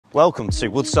Welcome to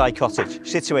Woodside Cottage,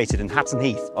 situated in Hatton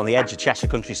Heath on the edge of Cheshire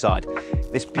countryside.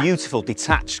 This beautiful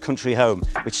detached country home,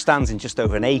 which stands in just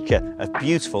over an acre of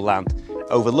beautiful land,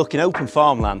 overlooking open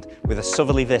farmland with a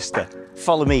southerly vista.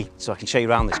 Follow me so I can show you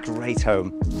around this great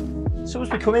home. So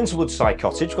as we come into Woodside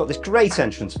Cottage, we've got this great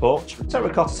entrance porch,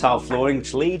 terracotta tile flooring,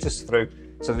 which leads us through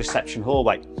to the reception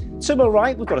hallway. To my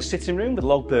right, we've got a sitting room with a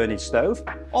log burning stove.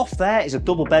 Off there is a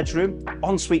double bedroom,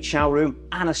 ensuite shower room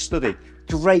and a study.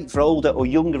 Great for older or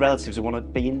younger relatives who want to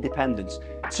be independent.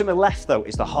 To my left though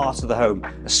is the heart of the home,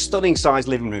 a stunning sized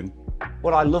living room.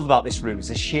 What I love about this room is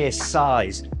the sheer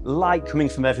size, light coming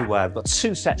from everywhere. I've got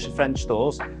two sets of French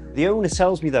doors. The owner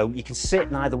tells me though you can sit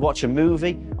and either watch a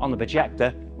movie on the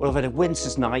projector, or if at a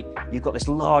winter's night you've got this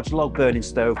large log burning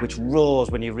stove which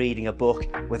roars when you're reading a book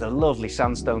with a lovely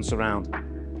sandstone surround.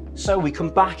 So we come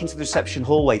back into the reception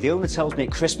hallway. The owner tells me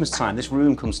at Christmas time this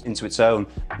room comes into its own.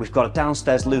 We've got a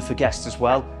downstairs loo for guests as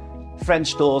well,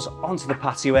 French doors onto the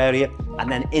patio area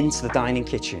and then into the dining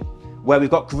kitchen, where we've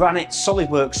got granite solid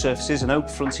work surfaces and oak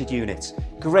fronted units.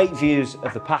 Great views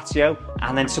of the patio,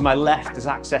 and then to my left there's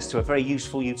access to a very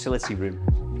useful utility room.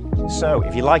 So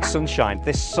if you like sunshine,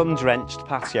 this sun-drenched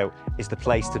patio is the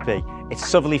place to be. It's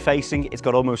southerly facing, it's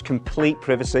got almost complete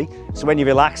privacy, so when you're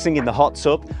relaxing in the hot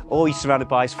tub, all you're surrounded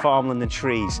by is farmland and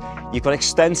trees. You've got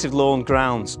extensive lawn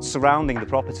grounds surrounding the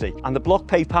property, and the block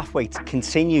paved pathway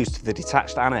continues to the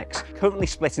detached annexe, currently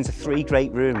split into three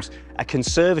great rooms: a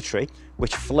conservatory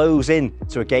which flows in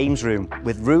to a games room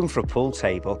with room for a pool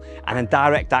table, and then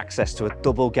direct access to a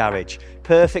double garage,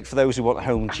 perfect for those who want a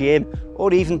home gym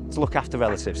or even to look after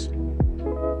relatives.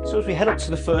 So as we head up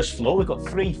to the first floor, we've got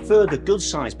three further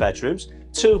good-sized bedrooms,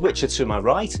 two of which are to my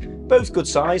right, both good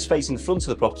size, facing the front of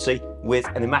the property with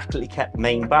an immaculately kept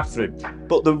main bathroom.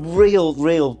 But the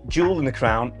real jewel in the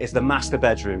crown is the master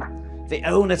bedroom. The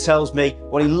owner tells me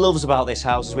what he loves about this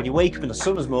house is when you wake up in a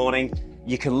summer's morning,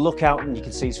 you can look out and you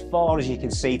can see as far as you can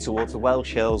see towards the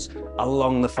Welsh Hills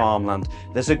along the farmland.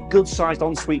 There's a good-sized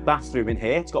ensuite bathroom in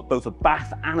here. It's got both a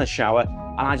bath and a shower,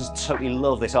 and I just totally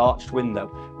love this arched window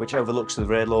which overlooks the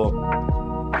rear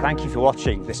lawn. Thank you for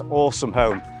watching this awesome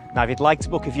home. Now if you'd like to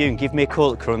book a viewing, give me a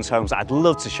call at Currans Homes. I'd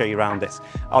love to show you around it.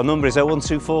 Our number is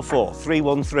 01244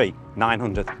 313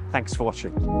 900. Thanks for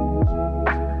watching.